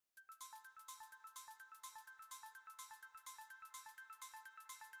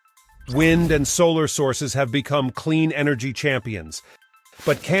Wind and solar sources have become clean energy champions.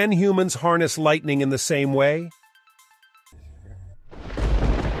 But can humans harness lightning in the same way?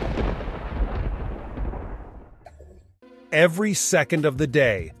 Every second of the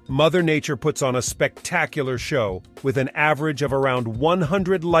day, Mother Nature puts on a spectacular show with an average of around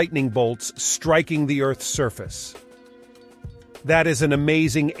 100 lightning bolts striking the Earth's surface. That is an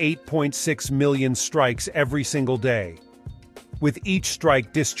amazing 8.6 million strikes every single day, with each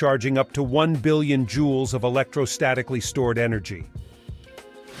strike discharging up to 1 billion joules of electrostatically stored energy.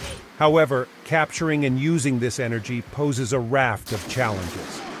 However, capturing and using this energy poses a raft of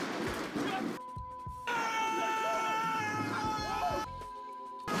challenges.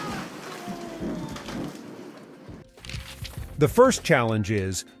 The first challenge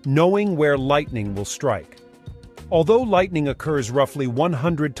is knowing where lightning will strike. Although lightning occurs roughly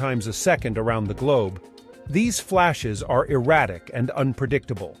 100 times a second around the globe, these flashes are erratic and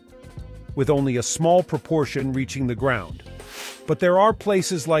unpredictable, with only a small proportion reaching the ground. But there are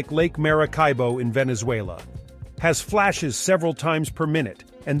places like Lake Maracaibo in Venezuela, has flashes several times per minute,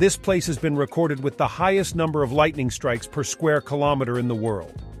 and this place has been recorded with the highest number of lightning strikes per square kilometer in the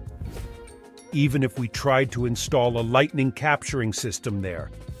world. Even if we tried to install a lightning capturing system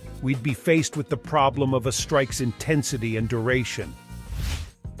there, we'd be faced with the problem of a strike's intensity and duration.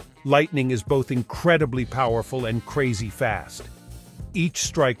 Lightning is both incredibly powerful and crazy fast. Each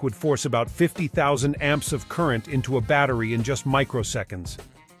strike would force about 50,000 amps of current into a battery in just microseconds.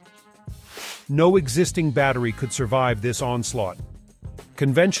 No existing battery could survive this onslaught.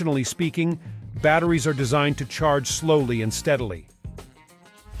 Conventionally speaking, batteries are designed to charge slowly and steadily.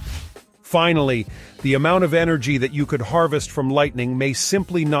 Finally, the amount of energy that you could harvest from lightning may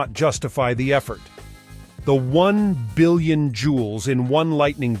simply not justify the effort. The 1 billion joules in one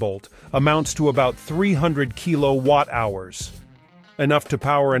lightning bolt amounts to about 300 kilowatt-hours, enough to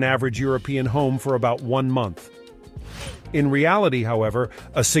power an average European home for about 1 month. In reality, however,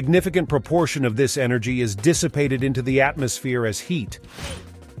 a significant proportion of this energy is dissipated into the atmosphere as heat.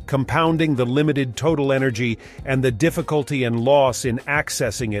 Compounding the limited total energy and the difficulty and loss in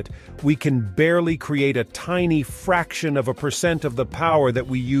accessing it, we can barely create a tiny fraction of a percent of the power that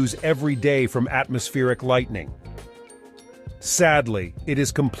we use every day from atmospheric lightning. Sadly, it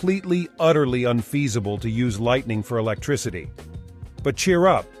is completely, utterly unfeasible to use lightning for electricity. But cheer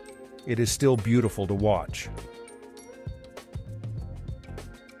up, it is still beautiful to watch.